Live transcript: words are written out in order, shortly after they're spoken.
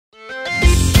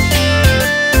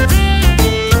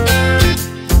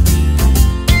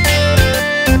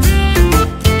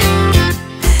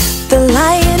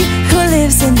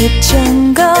the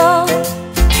jungle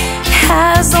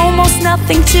has almost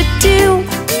nothing to do.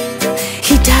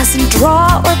 He doesn't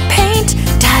draw or paint,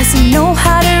 doesn't know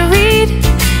how to read.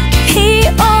 He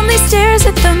only stares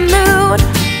at the moon.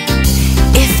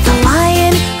 If the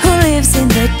lion who lives in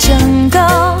the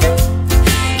jungle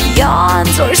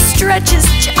yawns or stretches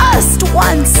just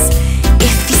once,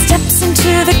 if he steps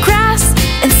into the grass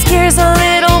and scares a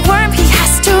little worm, he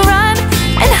has to run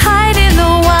and hide in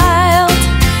the wild.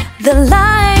 The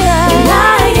lion, the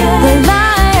lion, the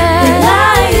lion, the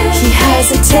lion, he has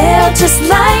a tail just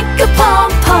like a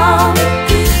pom-pom.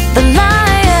 The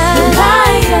lion, the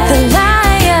lion, the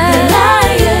lion, the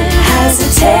lion has a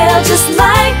tail just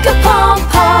like a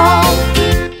pom-pom.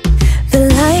 The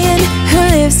lion who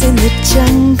lives in the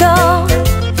jungle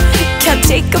can't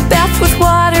take a bath with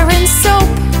water and soap,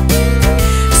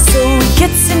 so he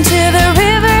gets into the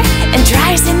river and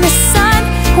dries in the sun.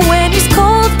 When he's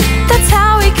cold, that's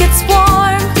how he gets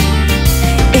warm.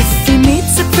 If he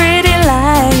meets a pretty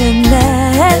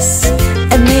lioness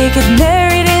and they get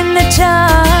married in the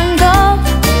jungle,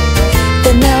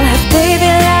 then they'll have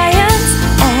baby lions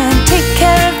and take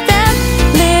care of them,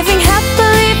 living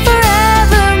happily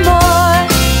forevermore.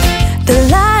 The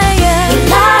lion, the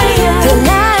lion, the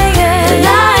lion, the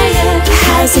lion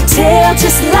has a tail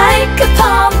just like a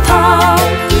pom-pom.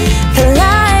 The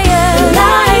lion, the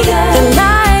lion, the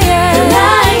lion, the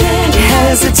lion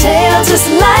has a tail just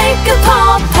like a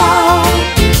pom-pom.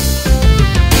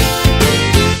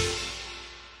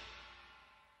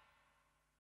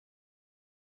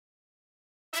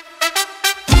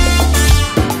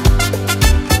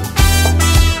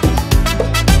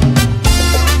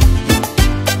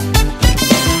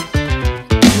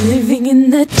 Living in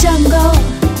the jungle,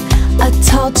 a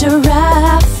tall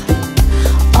giraffe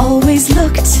always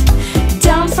looked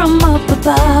down from up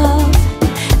above.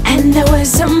 And there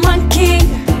was a monkey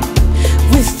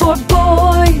with 4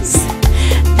 boys,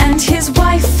 and his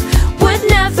wife would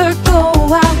never go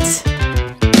out.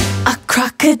 A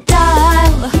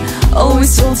crocodile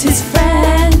always told his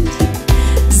friend,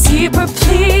 "Zebra,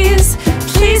 please,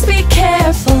 please be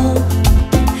careful.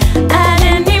 At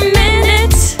any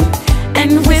minute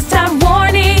and without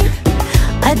warning,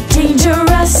 a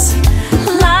dangerous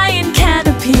lion can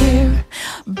appear.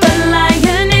 But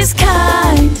lion is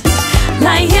kind,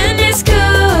 lion is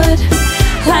good,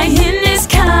 lion is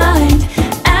kind,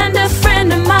 and a friend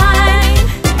of mine.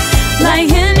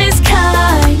 Lion is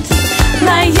kind,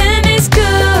 lion is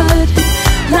good,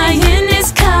 lion is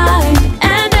kind,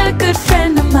 and a good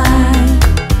friend of mine."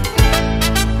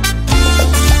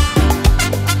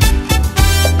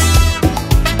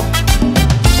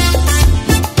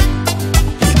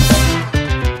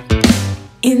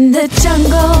 In the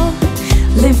jungle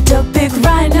lived a big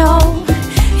rhino.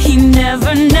 He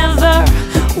never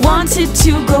wanted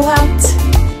to go out.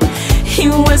 He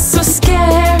was so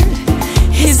scared,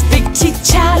 his big teeth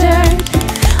chattered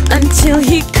until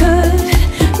he could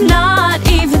not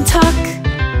even talk.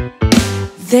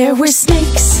 There were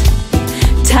snakes,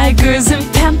 tigers and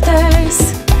panthers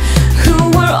who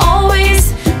were always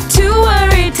too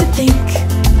worried to think.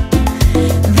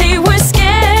 They were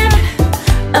scared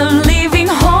of leaving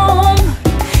home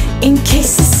in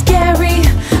case a scary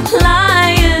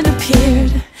lion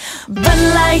appeared. But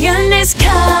lion is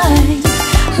kind,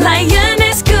 lion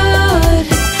is good,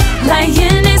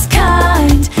 lion is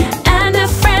kind, and a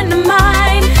friend of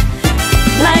mine.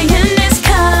 Lion is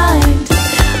kind,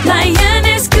 lion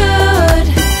is good,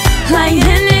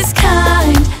 lion is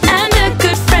kind, and a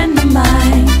good friend of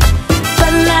mine.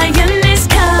 But lion is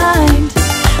kind,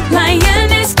 lion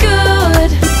is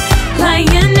good,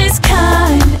 lion is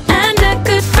kind, and a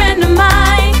good friend of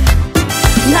mine.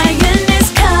 Lion is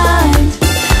kind,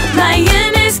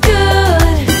 lion is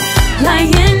good,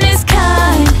 lion is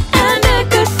kind, and a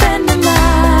good friend of mine.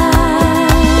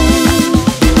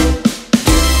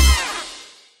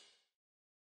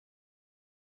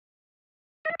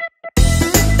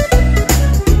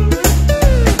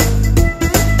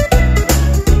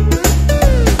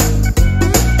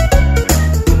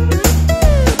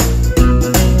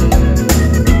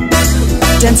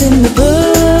 Dancing the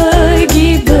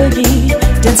boogie boogie,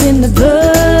 dancing the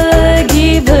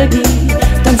boogie boogie,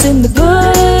 dancing the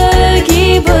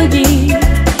boogie boogie.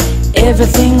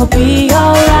 Everything will be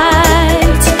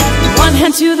alright. One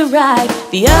hand to the right,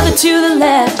 the other to the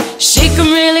left. Shake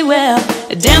 'em really well,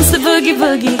 dance the boogie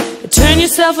boogie. Turn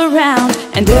yourself around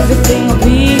and everything will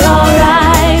be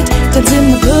alright. Dancing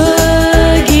the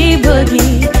boogie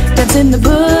boogie, dancing the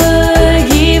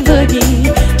boogie boogie,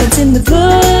 dancing the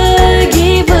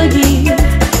boogie boogie.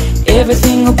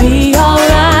 Everything will be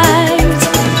alright.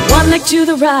 One leg to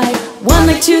the right, one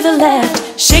leg to the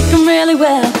left. Shake them really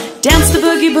well, dance the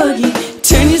boogie boogie.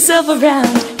 Turn yourself around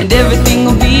and everything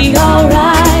will be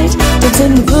alright. Dance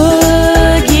in the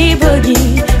boogie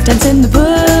boogie, dance in the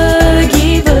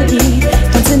boogie boogie,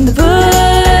 dance in the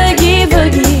boogie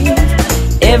boogie.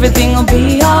 Everything will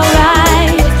be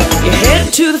alright. Your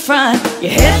head to the front,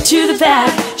 your head to the back.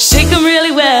 Shake them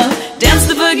really well, dance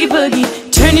the boogie boogie.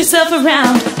 Turn yourself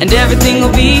around and everything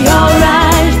will be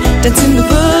alright. Dance in the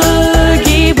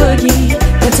boogie boogie,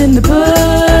 dance in the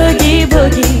boogie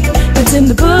boogie, dance in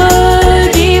the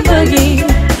boogie boogie.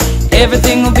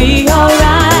 Everything will be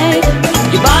alright.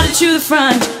 Your body to the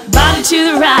front, body to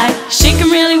the right. Shake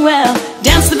them really well,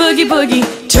 dance the boogie boogie.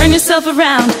 Turn yourself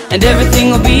around and everything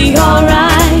will be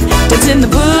alright. Dance in the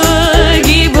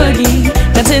boogie boogie,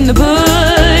 dance in the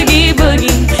boogie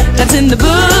boogie, dance in the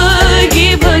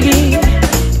boogie boogie.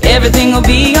 Everything will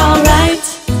be alright.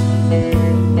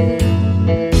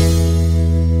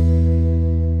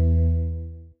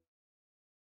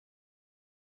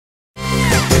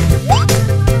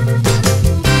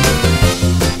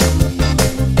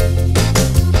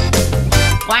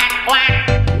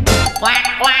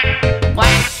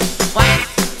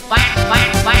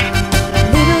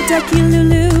 Little ducky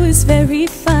Lulu is very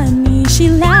funny. She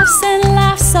laughs and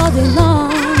laughs all day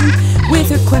long, with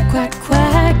her quack, quack,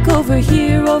 quack, over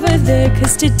here, over there,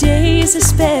 'cause today is a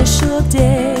special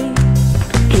day.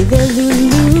 Hey there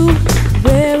Lulu,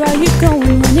 where are you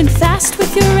going? Running fast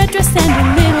with your red dress and your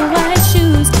little white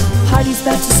shoes. Party's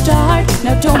about to start,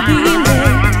 now don't be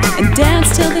late, and dance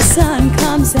till the sun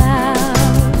comes out.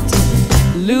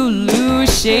 Lulu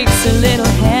shakes her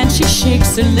little hand, she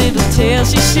shakes her little tail,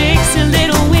 she shakes her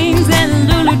little wings, and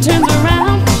Lulu turns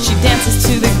around. She dances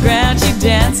to the ground, she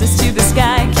dances to the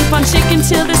sky. Keep on shaking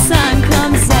till the sun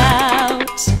comes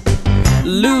out.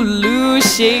 Lulu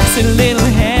shakes her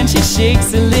little hand, she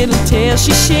shakes her little tail,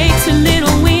 she shakes her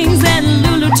little wings, and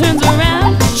Lulu turns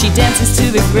around. She dances to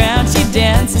the ground, she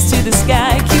dances to the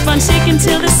sky. Keep on shaking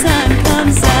till the sun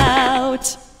comes out.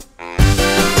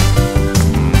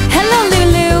 Hello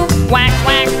Lulu, Quack,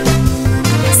 quack.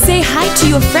 say hi to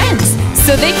your friends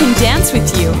so they can dance with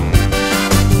you.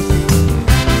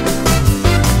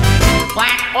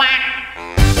 Quack, quack.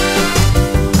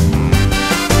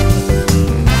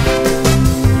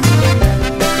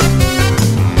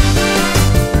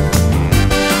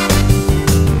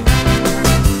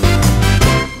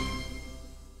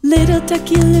 Little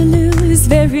ducky Lulu is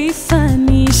very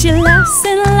funny. She laughs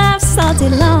and laughs all day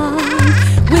long,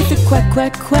 with a quack,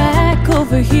 quack, quack,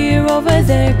 over here, over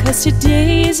there, 'cause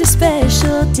today is a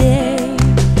special day.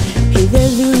 Hey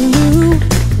there Lulu,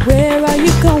 where are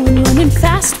you going? Running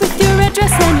fast with your red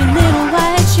dress and your little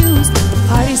white shoes. The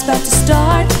party's about to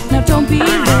start, now don't be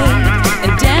late,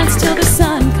 and dance till the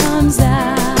sun comes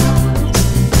out.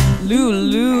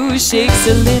 Lulu shakes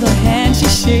her little hand, she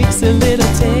shakes her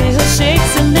little tail,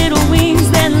 shakes her little wings,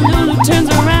 then Lulu turns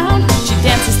around. She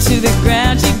dances to the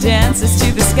ground, she dances to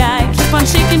the sky. Keep on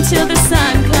shaking till the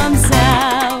sun comes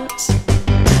out.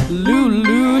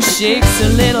 Lulu shakes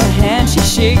her little hand, she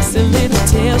shakes her little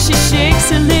tail, she shakes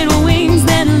her little wings,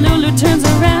 then Lulu turns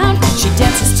around. She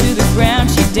dances to the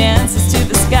ground, she dances to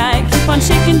the sky. Keep on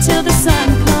shaking till the sun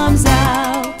comes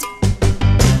out.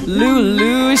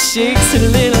 Lulu shakes her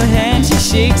little hand, she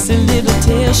shakes her little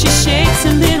tail, she shakes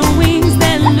her little wings,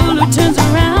 then Lulu turns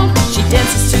around. She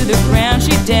dances to the ground,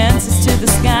 she dances to the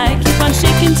sky. Keep on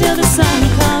shaking till the sun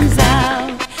comes out.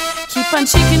 Keep on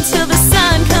shaking till the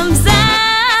sun comes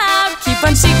out. Keep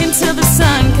on shaking till the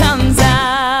sun comes out.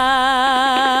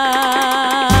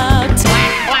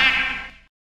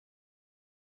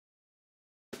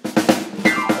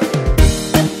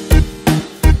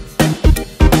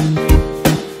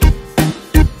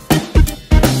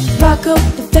 Rocco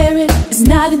the ferret is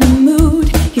not in the mood.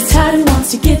 He's tired and wants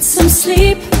to get some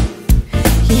sleep.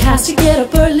 He has to get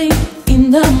up early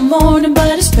in the morning,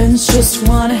 but his friends just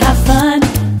wanna have fun.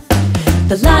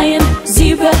 The lion,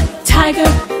 zebra,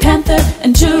 tiger, panther,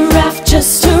 and giraffe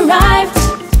just arrived.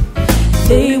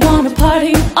 They wanna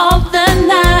party all the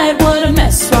night. What a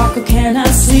mess, Rocco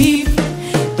cannot sleep.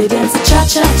 They dance a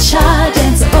cha-cha-cha,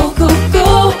 dance a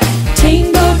oh-go-go,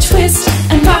 tango, twist,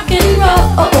 and rock and roll.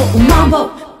 Mambo,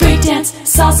 breakdance,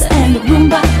 salsa, and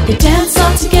rumba. They dance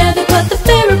all together, but the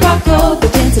ferret Rocco, they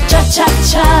dance a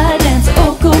cha-cha-cha, dance a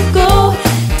oh-go-go,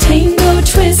 tango,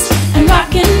 twist, and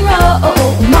rock and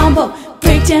roll. Mambo,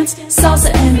 breakdance, salsa,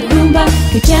 and rumba.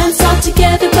 They dance all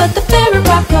together, but the ferret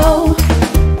Rocco.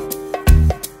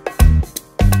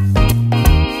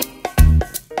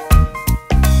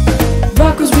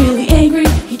 Rocco's really angry,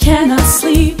 he cannot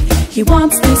sleep. He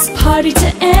wants this party to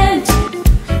end,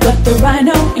 but the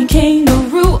rhino and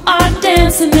kangaroo crew are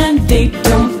dancing and they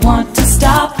don't want to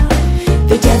stop.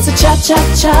 They dance a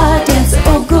cha-cha-cha, dance a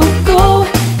oh-go-go,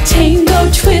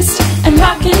 tango, twist, and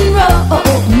rock and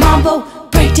roll. Mambo,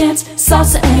 breakdance,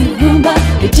 salsa, and rumba.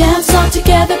 They dance all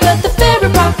together, but the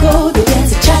favorite Rocco. They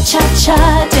dance a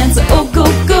cha-cha-cha, dance a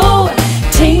oh-go-go,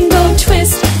 tango,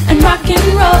 twist, and rock and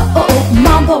roll.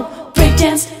 Mambo,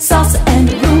 breakdance, salsa, and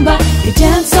rumba. They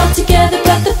dance all together,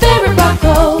 but the favorite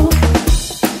Rocco.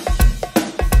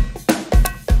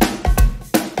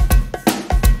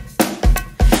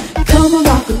 Come on,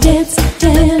 Rocco, dance,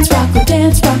 dance, Rocco,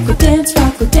 dance, Rocco, dance,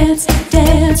 Rocco, dance,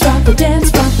 dance, Rocco,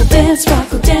 dance, Rocco, dance,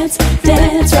 Rocco, dance,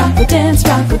 dance, Rocco, dance,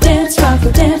 Rocco, dance,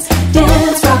 Rocco, dance,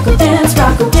 dance, Rocco, dance,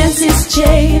 Rocco, dance is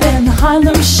Jade and the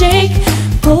Harlem Shake,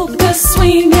 polka,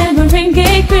 swing, and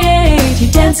merengue great. He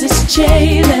dances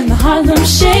Jade and the Harlem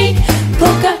Shake,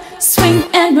 polka, swing,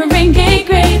 and merengue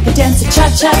great. They dance a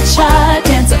cha-cha-cha,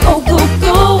 dance a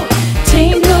oh-go-go,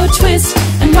 tango, twist,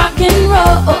 and rock and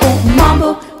roll.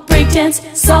 Mambo, breakdance,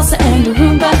 salsa, and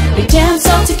rumba. They dance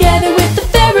all together with the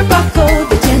favorite Rocco.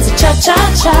 They dance a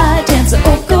cha-cha-cha, dance a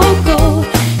oh-go-go,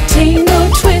 tango,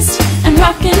 twist, and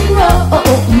rock and roll.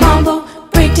 Mambo,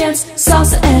 breakdance,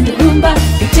 salsa, and rumba.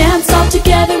 They dance all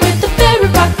together with the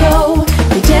favorite Rocco.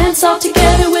 They dance all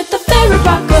together with the favorite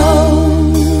Rocco.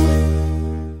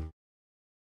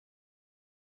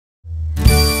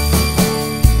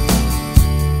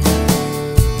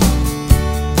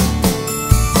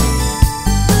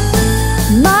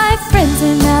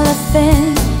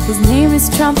 His name is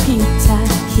Trumpeta.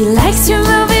 He likes to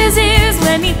move his ears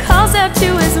when he calls out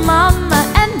to his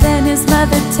mama, and then his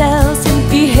mother tells him,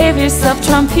 behave yourself,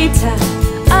 Trumpeta,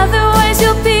 otherwise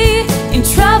you'll be in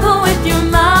trouble with your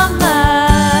mama.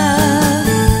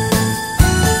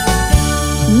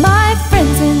 My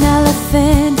friend's an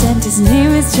elephant and his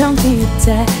name is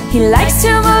Trumpeta. He likes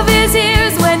to move his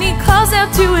ears when he calls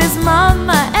out to his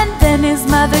mama, and then his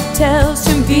mother tells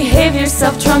him, behave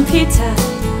yourself, Trumpeta,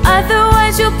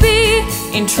 otherwise you'll be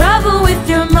in trouble with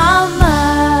your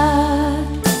mama.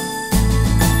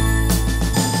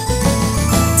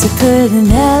 To put an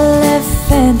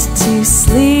elephant to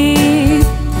sleep,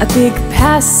 a big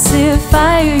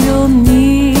pacifier you'll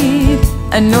need,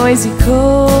 a noisy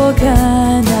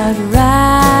coconut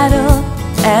rattle,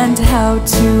 and how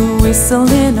to whistle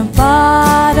in a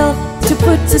bottle. To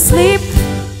put to sleep,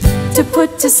 to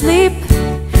put to sleep,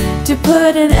 to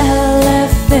put an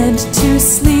elephant to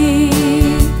sleep.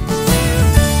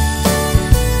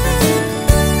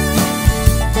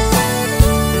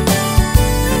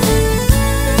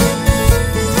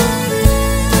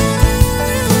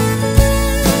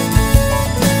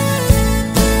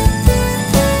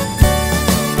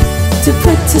 To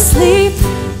put to sleep,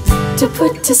 to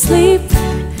put to sleep,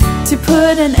 to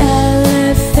put an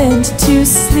elephant to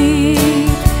sleep.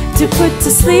 To put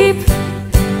to sleep,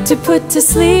 to put to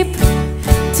sleep,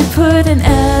 to put an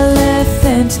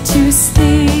elephant to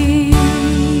sleep.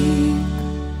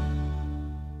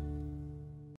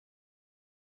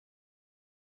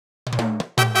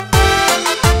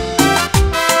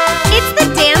 It's the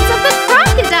dance of the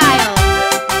crocodile.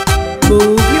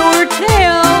 Move your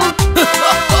tail.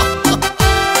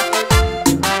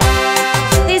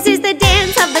 This is the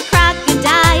dance of the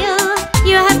crocodile.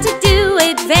 You have to do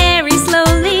it very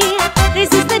slowly.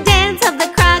 This is the dance of the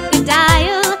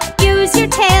crocodile. Use your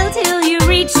tail till you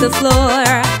reach the floor.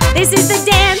 This is the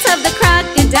dance of the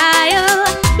crocodile.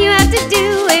 You have to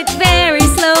do it very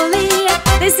slowly.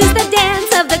 This is the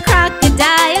dance of the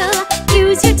crocodile.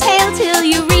 Use your tail till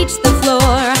you reach the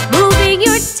floor. Moving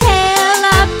your tail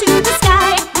up to the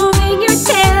sky, moving your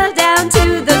tail down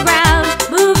to the ground,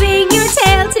 moving your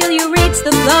tail till you reach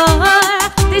the floor.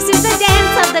 This is the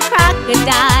dance of the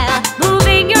crocodile.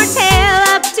 Moving your tail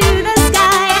up to the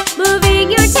sky,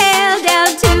 moving your tail down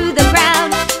to the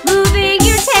ground, moving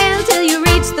your tail till you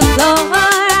reach the floor.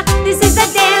 This is the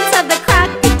dance of the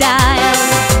crocodile.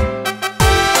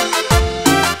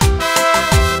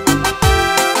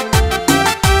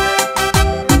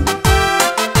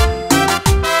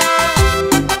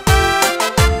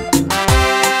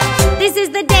 This is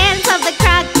the dance of the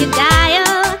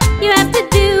crocodile. You have to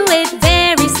do it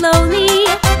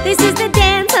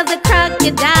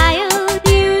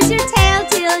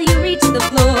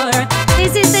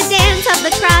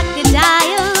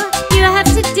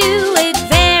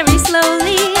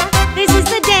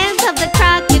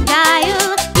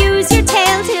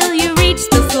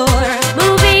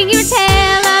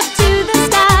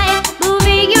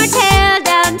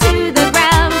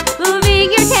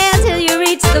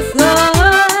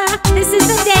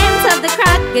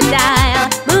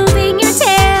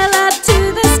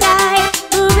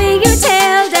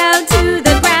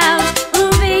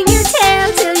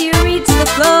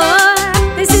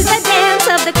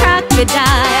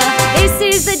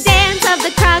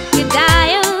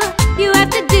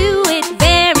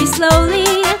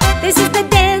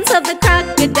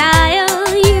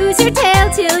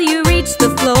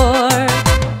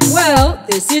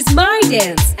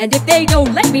dance, and if they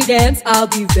don't let me dance, I'll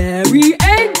be very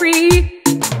angry.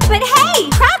 But hey,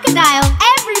 crocodile,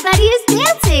 everybody is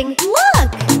dancing.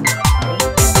 Look!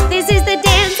 This is the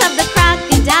dance of the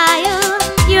crocodile.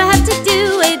 You have to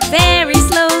do it very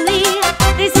slowly.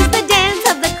 This is the dance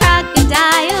of the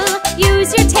crocodile.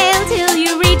 Use your tail till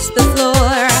you reach the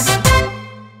floor.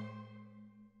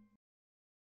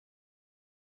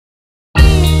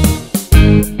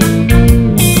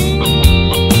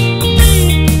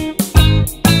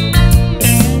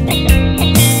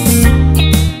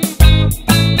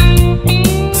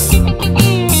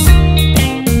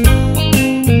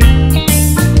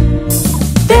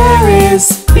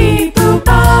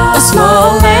 A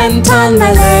small ant on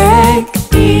my leg,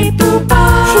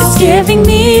 it's giving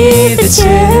me the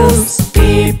chills,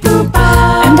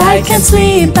 and I can't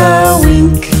sleep a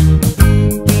wink.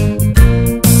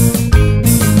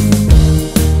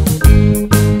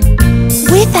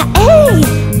 With a A,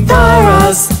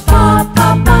 Thoros,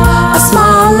 a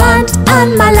small ant on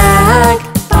my leg,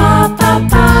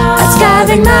 it's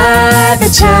giving me the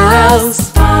chills,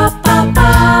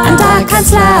 and I can't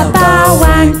sleep a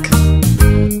wink.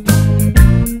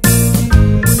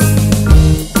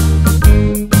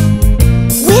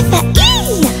 With a E,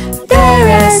 there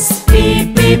is a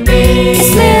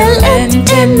little ant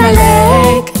in my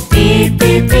leg,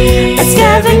 it's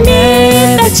giving me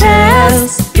the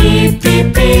chills,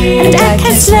 and I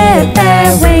can't sleep a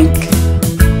wink.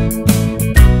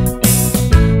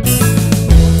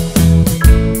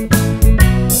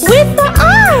 With the I,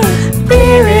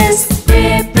 there is a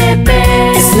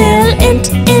little ant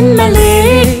in my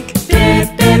leg,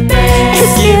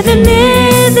 it's giving me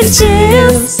the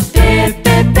chills,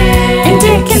 and I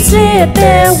can't sleep a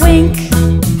wink.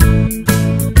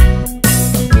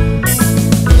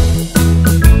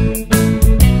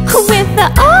 With the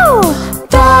O,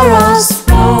 Thoros,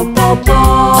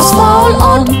 a small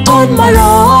ant on my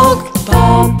log,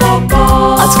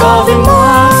 it's giving me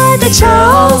the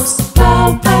chills,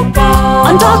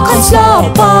 and I can't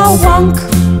sleep a wink.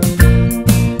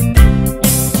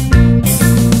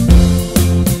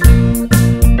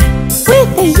 With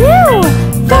the U,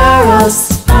 Thoros,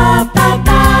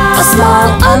 a small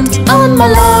ant on my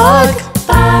log,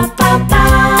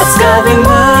 it's giving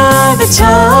me the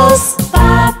chills,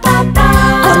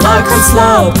 and I can't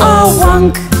sleep a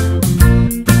wink.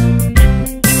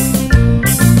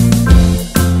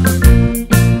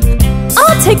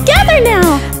 All together now,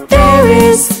 there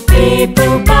is a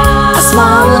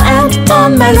small ant on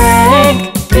my leg,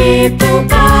 it's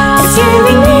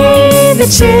giving me the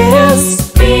chills,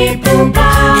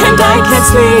 and I can't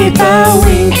sleep a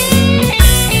wink.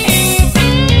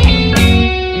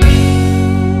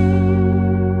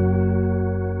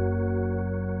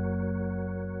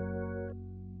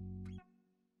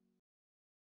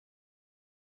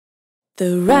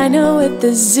 The rhino at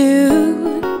the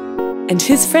zoo and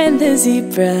his friend the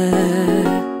zebra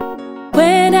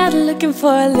went out looking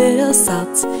for a little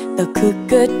salt. They'll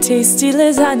cook a tasty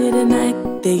lasagna tonight.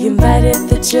 They invited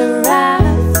the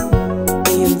giraffe,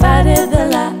 they invited the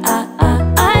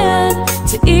lion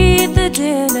to eat the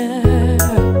dinner.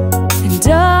 And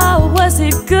oh, was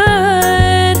it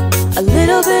good? A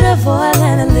little bit of oil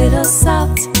and a little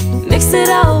salt. Mix it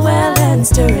all well and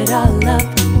stir it all up.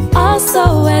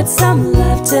 Also add some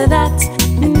love to that,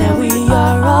 and now we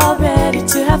are all ready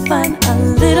to have fun. A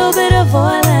little bit of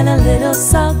oil and a little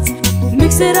salt.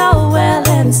 Mix it all well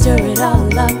and stir it all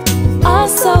up.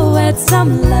 Also add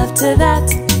some love to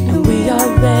that, and we are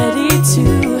ready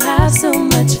to have so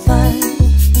much fun.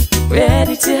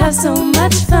 Ready to have so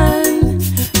much fun.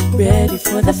 Ready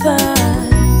for the fun.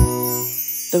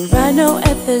 The rhino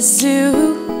at the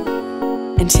zoo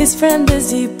and his friend the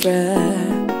zebra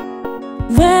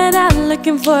went out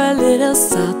looking for a little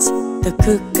salt. They'll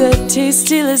cook a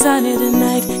tasty lasagna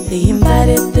tonight. They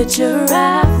invited the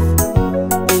giraffe,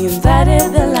 they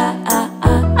invited the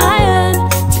lion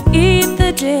to eat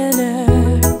the dinner.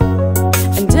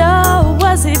 And oh,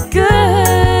 was it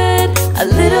good? A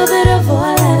little bit of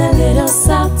oil and a little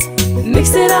salt.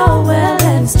 Mix it all well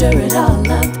and stir it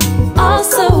all up.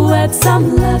 Also add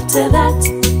some love to that,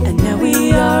 and now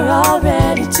we are all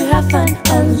ready to have fun.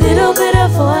 A little bit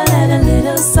of oil and a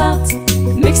little salt.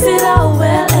 Mix it all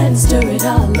well and stir it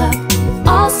all up.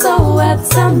 Also add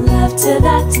some love to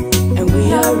that, and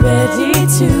we are ready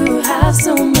to have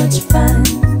so much fun.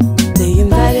 They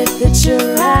invited the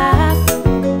giraffe,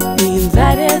 they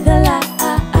invited the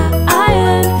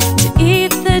lion to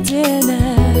eat the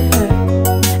dinner.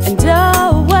 And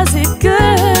oh, was it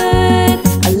good?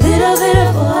 A little bit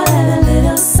of oil and a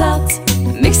little salt.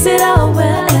 Mix it all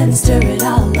well and stir it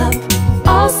all up.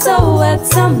 Also add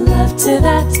some love to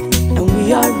that, and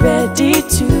we are ready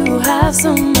have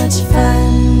so much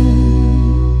fun.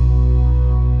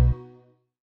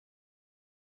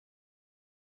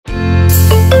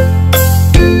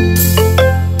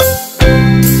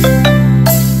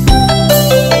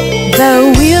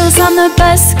 The wheels on the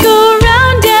bus go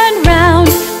round and round,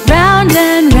 round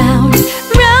and round,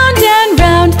 round and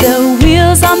round. The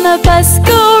wheels on the bus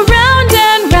go round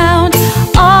and round,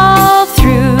 all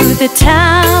through the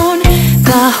town.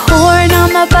 The horn on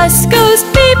the bus goes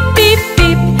beep, beep,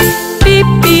 beep, beep,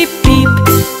 beep, beep,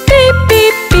 beep,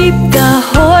 beep, beep. The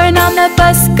horn on the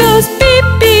bus goes beep,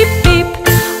 beep, beep,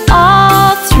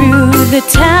 all through the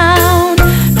town.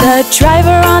 The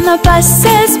driver on the bus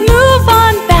says, move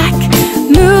on back,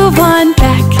 move on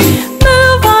back,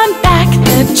 move on back.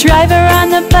 The driver on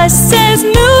the bus says,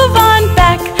 move on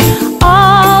back,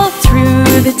 all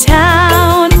through the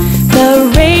town.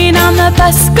 The rain on the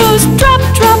bus goes drop,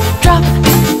 drop, drop,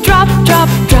 drop, drop,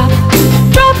 drop,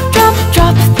 drop, drop,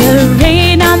 drop. The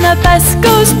rain on the bus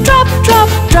goes drop, drop,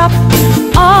 drop,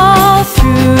 all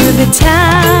through the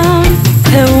town.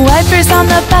 The wipers on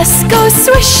the bus go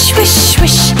swish, swish,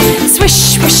 swish,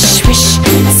 swish, swish, swish,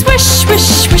 swish, swish,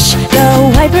 swish.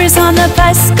 The wipers on the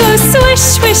bus go swish,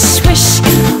 swish, swish,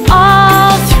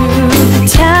 all through the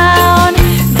town.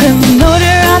 The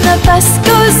motor on the bus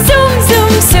goes zoom,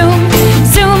 zoom, zoom,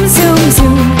 zoom, zoom,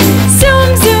 zoom,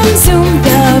 zoom, zoom, zoom.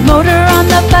 The motor on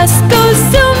the bus goes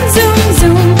zoom, zoom,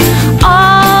 zoom,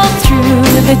 all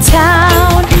through the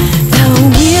town. The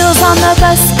wheels on the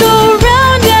bus go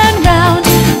round and round,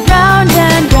 round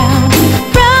and round,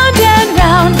 round and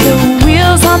round. The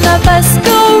wheels on the bus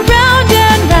go round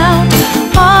and round,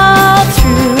 all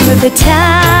through the town.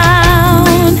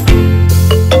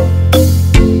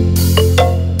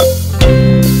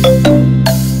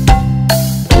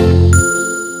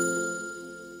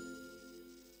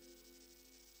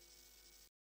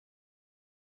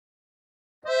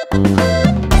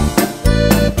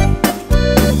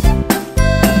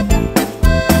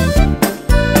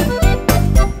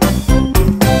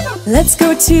 Let's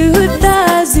go to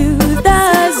the zoo,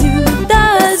 the zoo,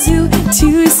 the zoo,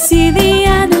 to see the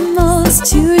animals,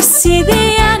 to see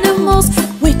the animals.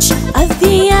 Which of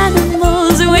the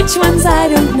animals, which ones I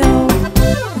don't know.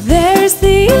 There's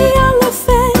the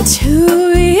elephant,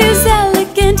 who is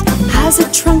elegant, has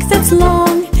a trunk that's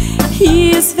long,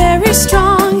 he is very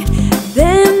strong.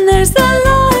 Then there's the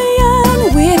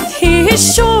lion, with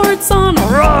his shorts on,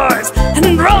 roars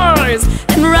and roars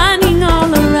and running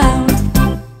all around.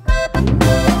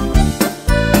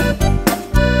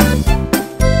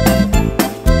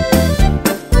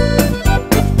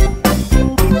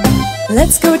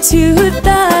 Let's go to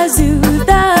the zoo,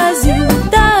 the zoo,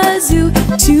 the zoo,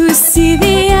 to see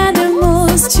the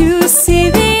animals, to see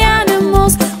the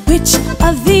animals. Which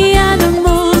of the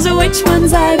animals, which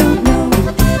ones I don't know.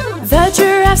 The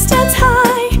giraffe stands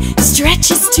high,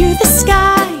 stretches to the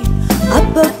sky,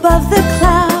 up above the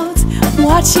clouds,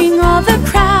 watching all the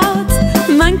crowds.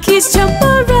 Monkeys jump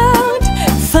around,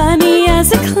 funny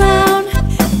as a clown,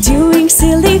 doing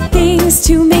silly things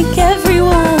to make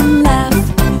everyone laugh.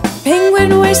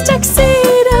 Penguin wears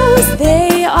tuxedos,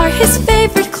 they are his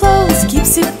favorite clothes.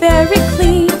 Keeps it very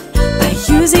clean by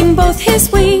using both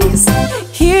his wings.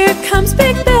 Here comes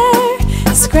Big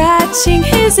Bear, scratching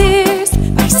his ears.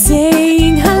 By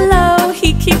saying hello,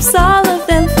 he keeps all of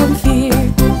them from fear.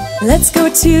 Let's go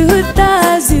to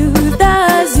the zoo,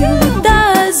 the zoo,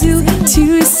 the zoo,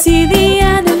 to see the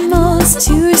animals,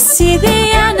 to see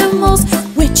the animals.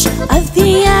 Which of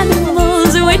the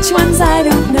animals, which ones I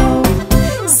don't know.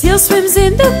 Seal swims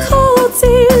in the cold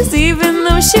seas, even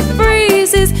though she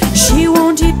freezes. She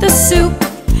won't eat the soup,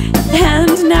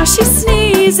 and now she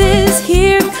sneezes.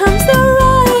 Here comes the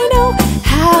rhino,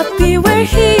 happy where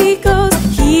he goes.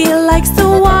 He likes the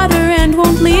water and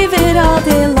won't leave it all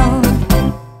day long.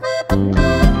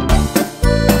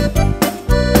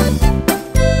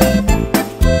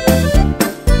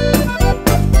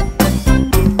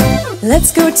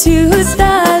 Let's go to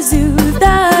the zoo,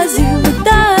 the zoo,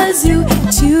 the zoo,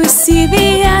 to see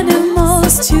the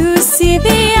animals, to see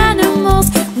the animals.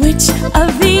 Which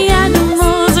of the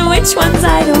animals, which ones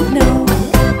I don't know.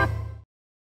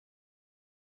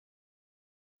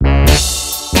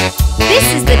 This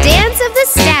is the dance of the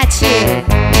statue.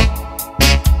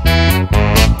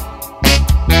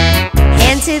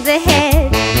 Hand to the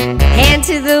head, hand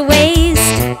to the waist.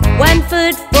 One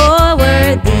foot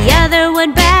forward, the other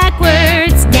one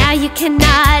backwards. Now you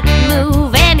cannot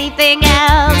move anything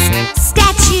else.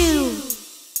 Statue.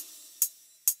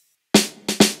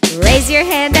 Raise your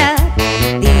hand up,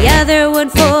 the other one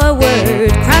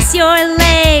forward. Cross your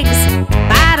legs,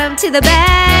 bottom to the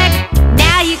back.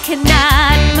 Now you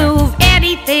cannot move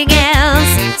anything else.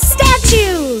 Statue.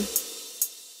 statue.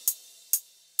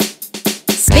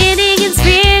 Spinning and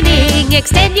spinning,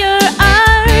 extend your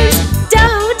arms.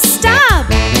 Don't stop,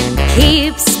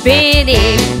 keep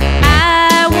spinning.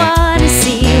 I wanna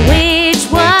see which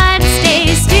one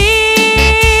stays still.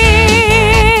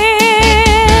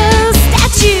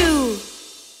 Statue.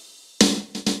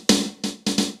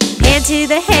 Hand to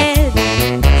the head,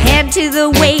 hand to the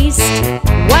waist.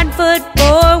 One foot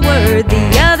forward,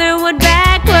 the other one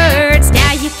backwards.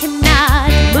 Now you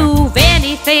cannot move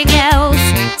anything else.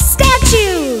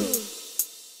 Statue.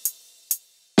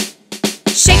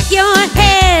 Shake your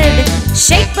head,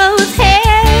 shake both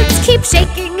hands. Keep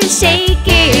shaking and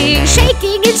shaking,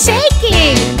 shaking and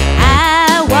shaking.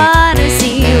 I wanna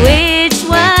see which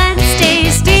one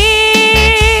stays still.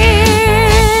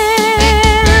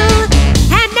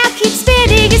 And now keep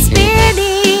spinning and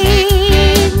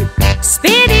spinning,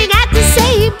 spinning at the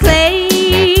same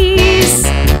place.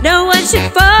 No one should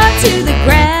fall to the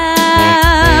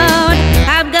ground.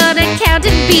 I'm gonna count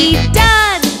and be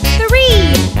done.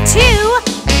 3, 2,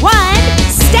 1,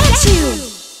 statue.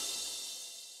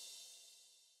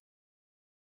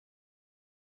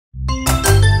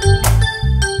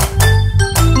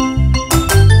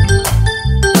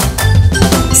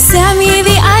 Sammy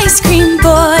the ice cream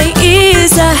boy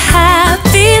is a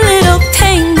happy little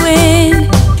penguin.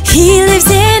 He lives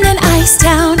in an ice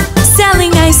town,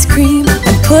 selling ice cream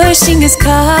and pushing his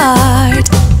cart.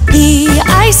 The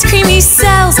ice cream he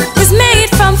sells is made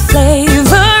from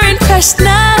flavor and crushed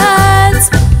nuts.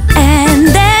 And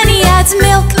then he adds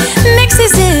milk,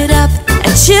 mixes it up,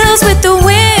 and chills with the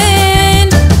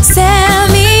wind.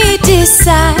 Sammy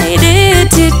decided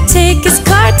to take his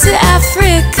cart to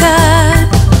Africa,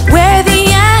 where the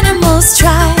animals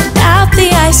tried out the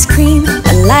ice cream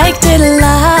and liked it a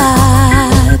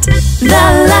lot. The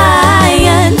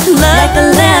lion loved the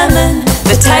lemon,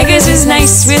 the tiger's was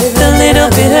nice with a little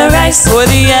bit of rice. For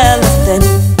the elephant,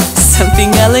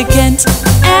 something elegant,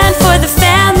 and for the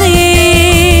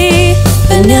family,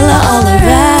 vanilla all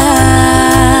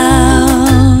around.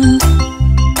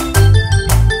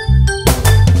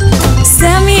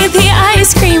 Sammy the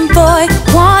ice cream boy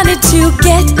wanted to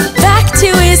get back to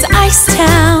his ice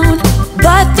town,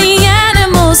 but the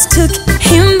animals took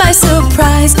him by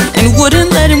surprise and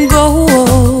wouldn't let him go.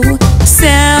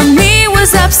 Sammy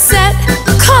was upset,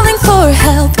 calling for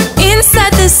help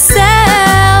inside the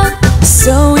cell.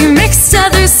 So he mixed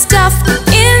other stuff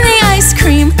in the ice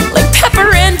cream, like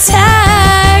pepper and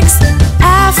tacks.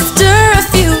 After a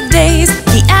few days,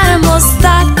 the animals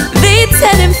thought they'd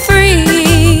set him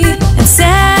free, and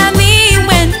Sammy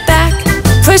went back,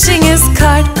 pushing his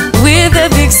cart with a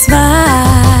big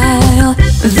smile.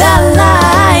 The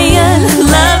lion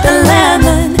loved the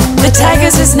lemon, the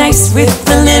tiger's was nice with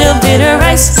a little bit of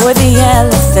rice. For the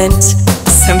elephant,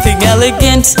 something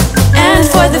elegant, and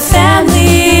for the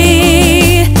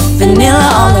family, vanilla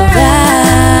all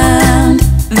around.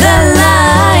 The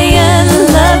lion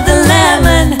loved the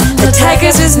lemon, the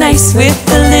tiger's was nice with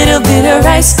a little bit of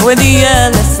rice. For the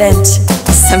elephant,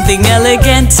 something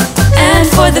elegant, and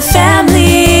for the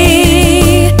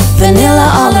family, vanilla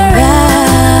all around.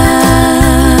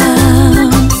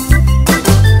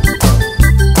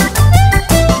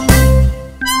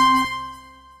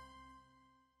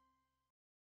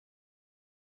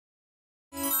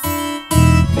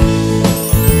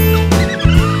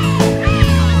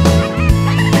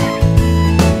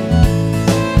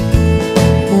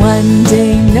 One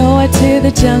day Noah to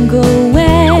the jungle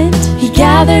went. He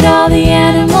gathered all the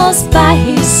animals by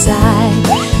his side.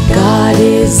 God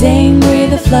is angry,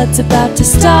 the flood's about to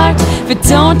start, but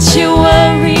don't you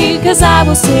worry, 'cause I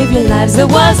will save your lives. There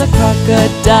was a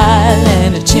crocodile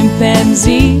and a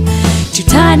chimpanzee, 2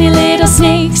 tiny little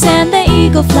snakes and the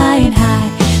eagle flying high.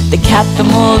 The cat, the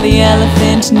mole, the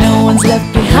elephant, no one's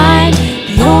left behind.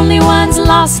 The only ones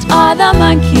lost are the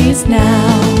monkeys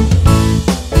now.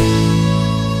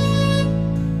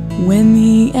 When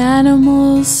the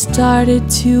animals started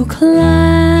to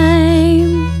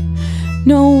climb,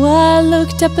 Noah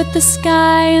looked up at the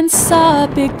sky and saw a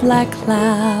big black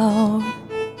cloud.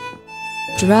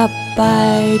 Drop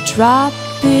by drop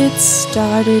it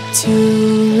started to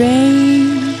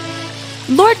rain.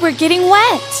 Lord, we're getting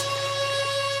wet!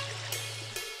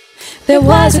 There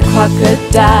was a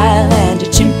crocodile and a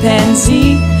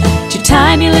chimpanzee, 2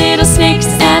 tiny little snakes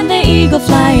and the eagle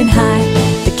flying high.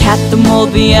 The cat, the mole,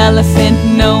 the elephant,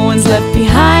 no one's left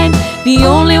behind. The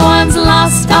only ones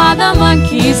lost are the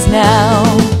monkeys now.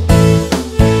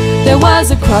 There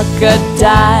was a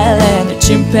crocodile and a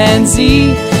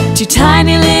chimpanzee, two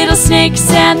tiny little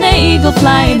snakes and the eagle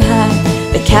flying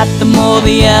high. The cat, the mole,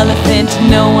 the elephant,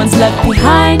 no one's left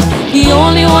behind. The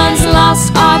only ones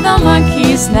lost are the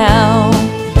monkeys now.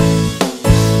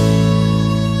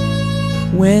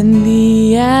 When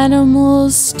the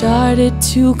animals started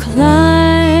to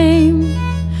climb,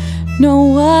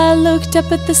 Noah looked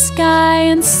up at the sky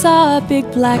and saw a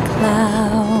big black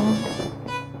cloud.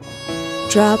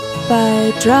 Drop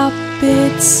by drop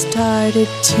it started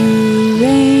to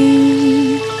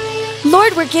rain.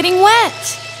 Lord, we're getting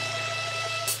wet!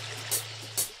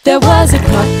 There was a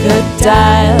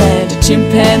crocodile and a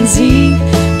chimpanzee,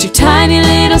 two tiny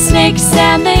little snakes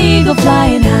and the eagle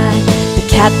flying high. The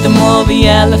cat, the mole, the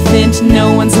elephant,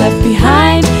 no one's left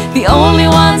behind. The only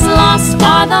ones lost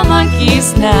are the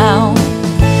monkeys now.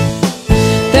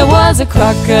 There was a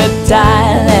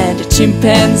crocodile and a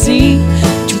chimpanzee,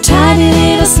 two tiny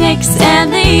little snakes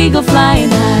and the eagle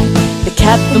flying high. The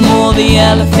cat, the mole, the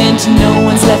elephant, no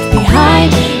one's left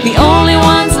behind. The only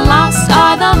ones lost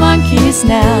are the monkeys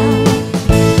now.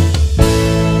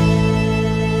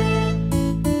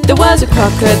 There was a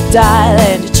crocodile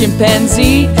and a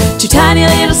chimpanzee, two tiny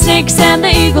little snakes and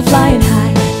the eagle flying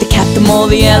high. The cat, the mole,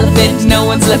 the elephant, no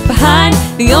one's left behind.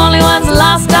 The only ones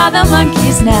lost are the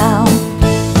monkeys now.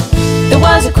 There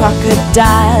was a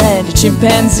crocodile and a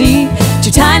chimpanzee,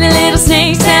 two tiny little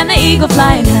snakes and the eagle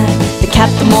flying high. The cat,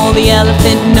 the mole, the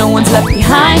elephant, no one's left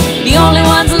behind. The only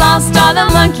ones lost are the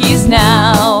monkeys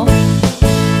now.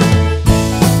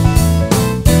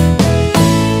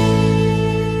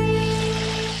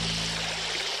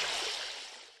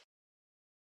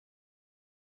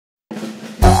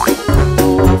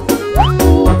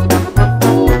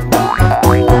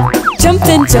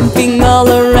 Jumping all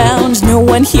around, no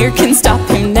one here can stop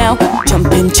him now.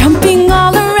 Jumping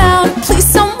all around, please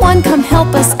someone come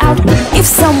help us out. If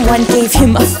someone gave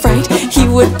him a fright, he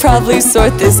would probably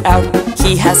sort this out.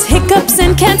 He has hiccups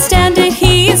and can't stand it,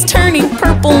 he is turning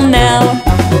purple now.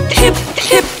 Hip,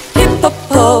 hip,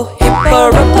 hippo,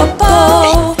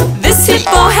 hippo-ro-po-po. This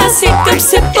hippo has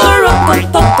hiccups,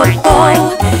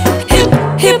 hippo-ro-po-po-po. Hip,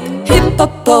 hip,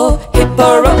 hippo,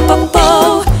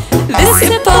 hippo-ro-po-po. This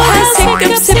hippo has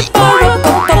hiccups,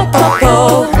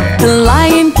 hippo-ro-po-po-po. The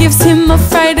lion gives him a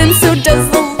fright and so does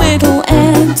the little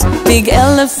ant. Big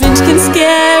elephant can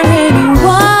scare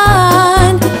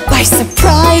anyone. By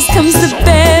surprise comes the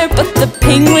bear, but the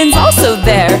penguin's also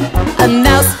there. A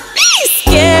mouse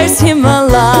scares him a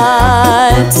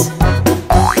lot.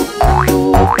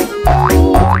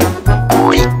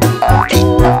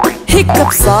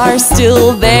 Hiccups are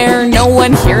still there, no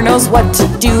one here knows what to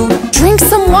do. Drink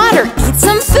some water, eat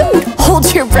some food,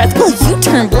 hold your breath, will you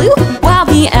turn blue? While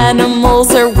the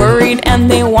animals are worried and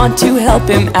they want to help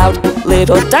him out,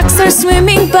 little ducks are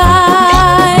swimming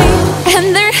by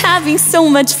and they're having so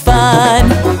much fun.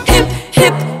 Hip,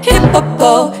 hip,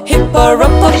 hippo,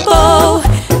 hippo-ro-po-po.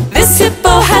 This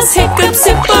hippo has hiccups,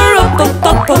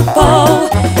 hippo-ro-po-po-po-po.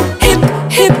 Hip,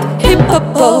 hip,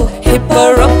 hippo,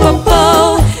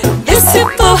 hippo-ro-po-po. This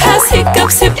hippo has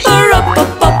hiccups,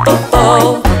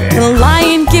 hippo-ro-po-po-po-po. The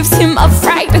lion gives him a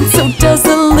fright and so does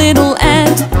the little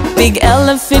ant. Big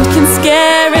elephant can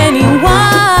scare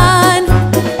anyone.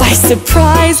 By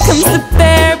surprise comes the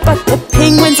bear, but the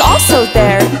penguin's also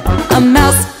there. A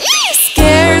mouse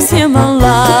scares him a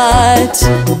lot.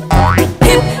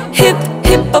 Hip, hip,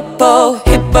 hippo,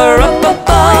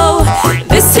 hippo-ro-po-po.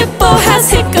 This hippo has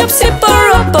hiccups,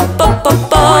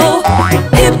 hippo-ro-po-po-po-po.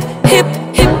 Hip, hip,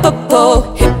 hippo,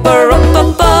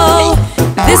 hippo-ro-po-po.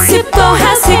 This hippo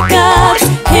has hiccups,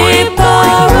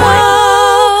 hippo-ro-po-po.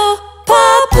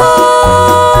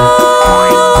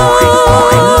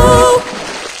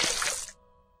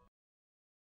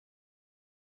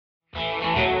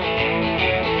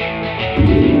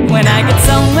 When I get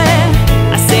somewhere,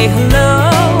 I say hello.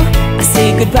 I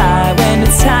say goodbye when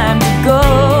it's time to go.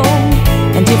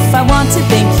 And if I want to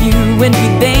thank you and be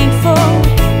thankful,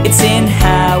 it's in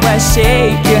how I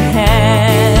shake your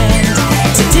hand.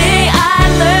 Today I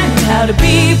learned how to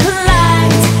be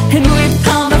polite, and with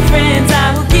all my friends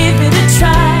I will give it a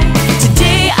try.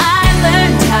 Today I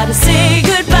learned how to say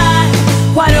goodbye.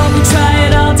 Why don't we try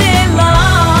it all day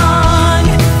long?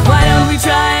 Why don't we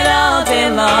try it all day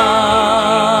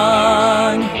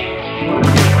long?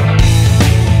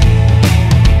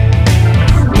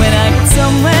 When I get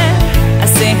somewhere, I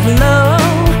say hello.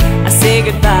 I say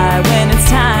goodbye when it's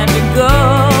time to go.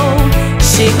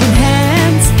 Shaking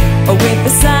hands or with a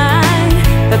sign,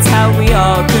 that's how we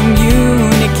all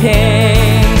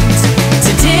communicate.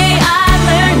 Today I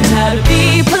learned how to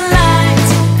be polite,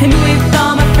 and with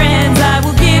all my friends I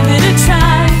will give it a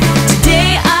try.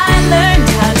 Today I learned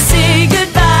how to say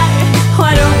goodbye.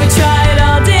 Why don't we try it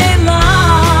all day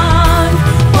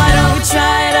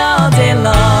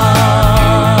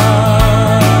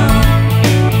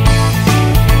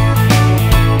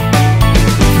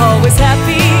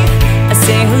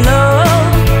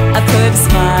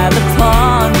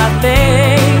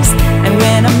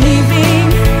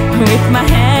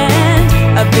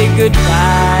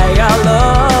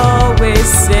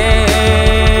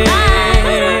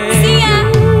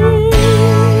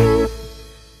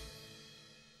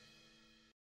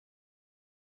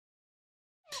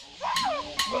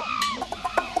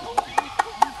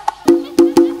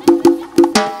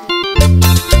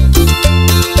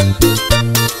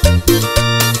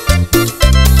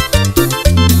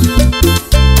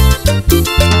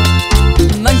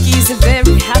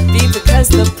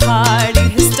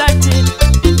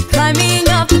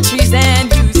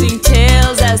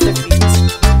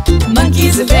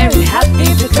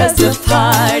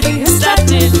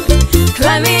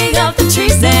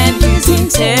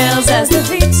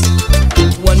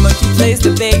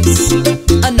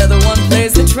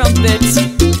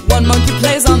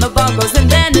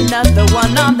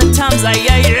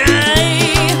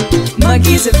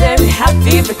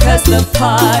happy because the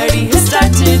party has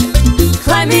started.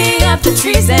 Climbing up the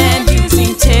trees and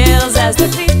using tails as their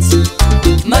feet.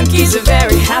 Monkeys are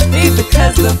very happy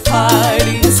because the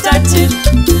party has started.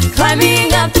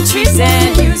 Climbing up the trees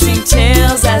and using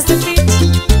tails as their feet.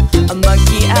 A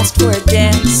monkey asked for a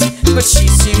dance, but she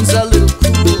seems a little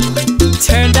cool.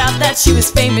 Turned out that she was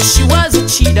famous, she was a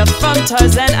cheetah from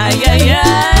Tarzan, ay ay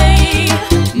ay.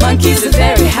 Monkeys are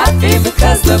very happy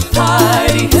because the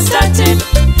party has started.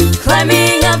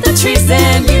 Climbing up the trees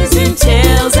and using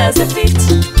tails as their feet.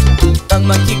 A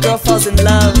monkey girl falls in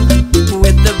love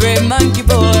with the brave monkey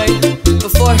boy.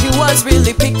 Before he was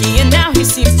really picky and now he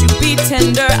seems to be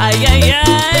tender, ay ay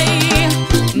ay.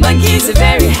 Monkeys are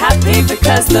very happy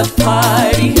because the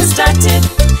party has started.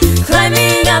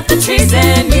 Climbing up the trees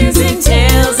and using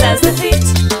tails as their feet.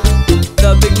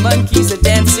 The big monkeys are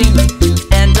dancing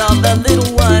and all the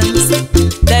little ones.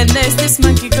 Then there's this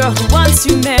monkey girl who wants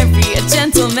to marry a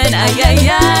gentleman, ay ay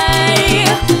ay.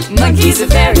 Monkeys are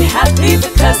very happy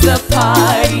because the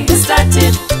party has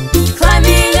started.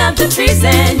 Climbing up the trees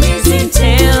and using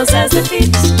tails as their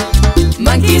feet.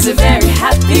 Monkeys are very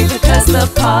happy because the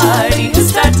party has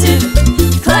started.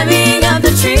 Climbing up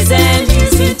the trees and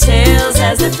using tails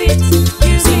as their feet.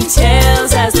 Using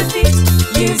tails as their feet.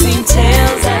 Using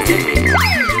tails as their feet.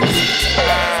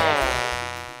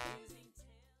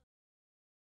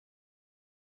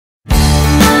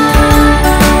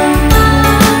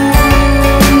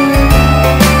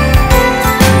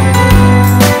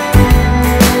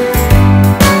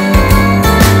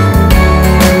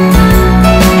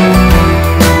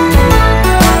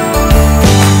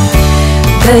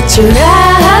 The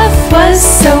giraffe was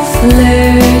so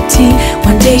flirty.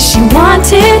 One day she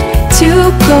wanted to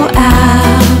go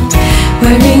out,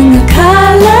 wearing a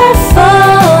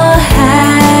colorful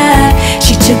hat.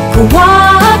 She took a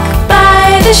walk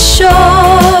by the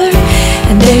shore,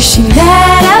 and there she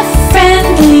met a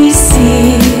friendly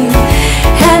seal,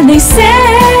 and they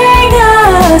sang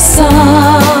a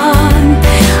song,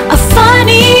 a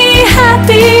funny,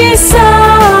 happy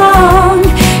song.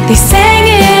 They sang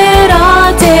it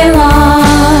all day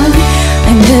long.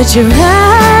 I'm the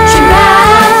giraffe,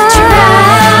 giraffe,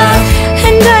 giraffe,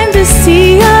 and I'm the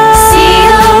seal,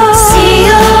 seal,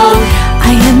 seal.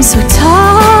 I am so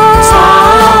tall,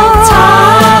 tall,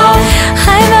 tall.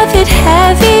 I'm a bit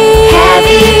heavy,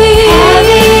 heavy,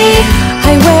 heavy.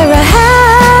 I wear a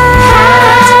hat,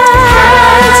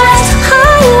 hat. I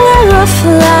wear a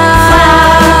flower.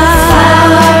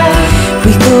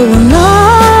 We go along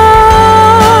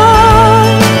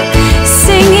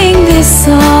singing this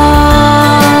song.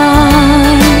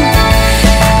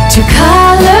 Two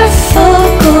colorful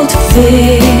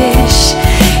goldfish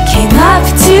came up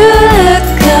to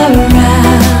look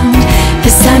around. The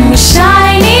sun was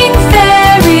shining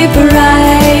very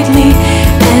brightly,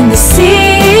 and the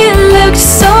sea looked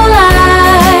so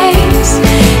light.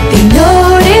 They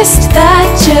noticed that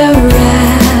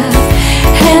giraffe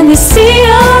and the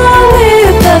seal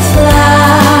with the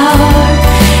flower,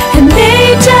 and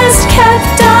they just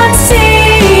kept on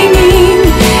singing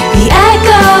the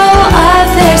echo of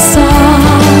their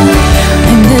song.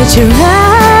 I'm the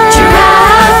giraffe,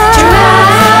 giraffe,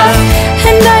 giraffe,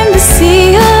 and I'm the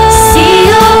seal,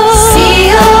 seal,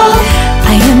 seal.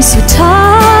 I am so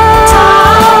tall,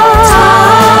 tall,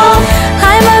 tall.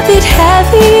 I'm a bit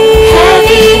heavy,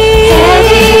 heavy,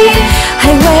 heavy. I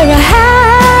wear a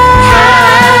hat,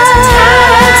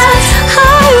 hat.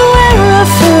 I wear a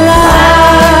flower.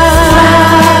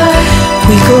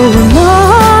 We go along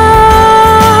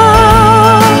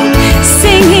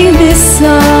singing this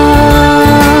song.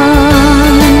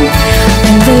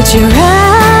 I'm the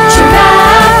giraffe,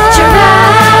 giraffe,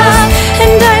 giraffe,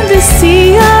 and I'm the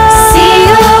seal,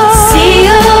 seal,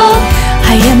 seal.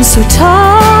 I am so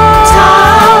tall,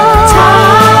 tall,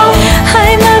 tall.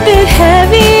 I'm a bit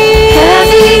heavy,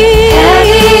 heavy,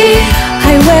 heavy.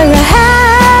 I wear a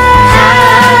hat,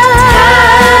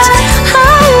 hat. I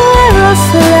wear a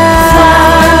flower.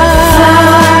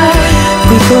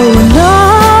 We go along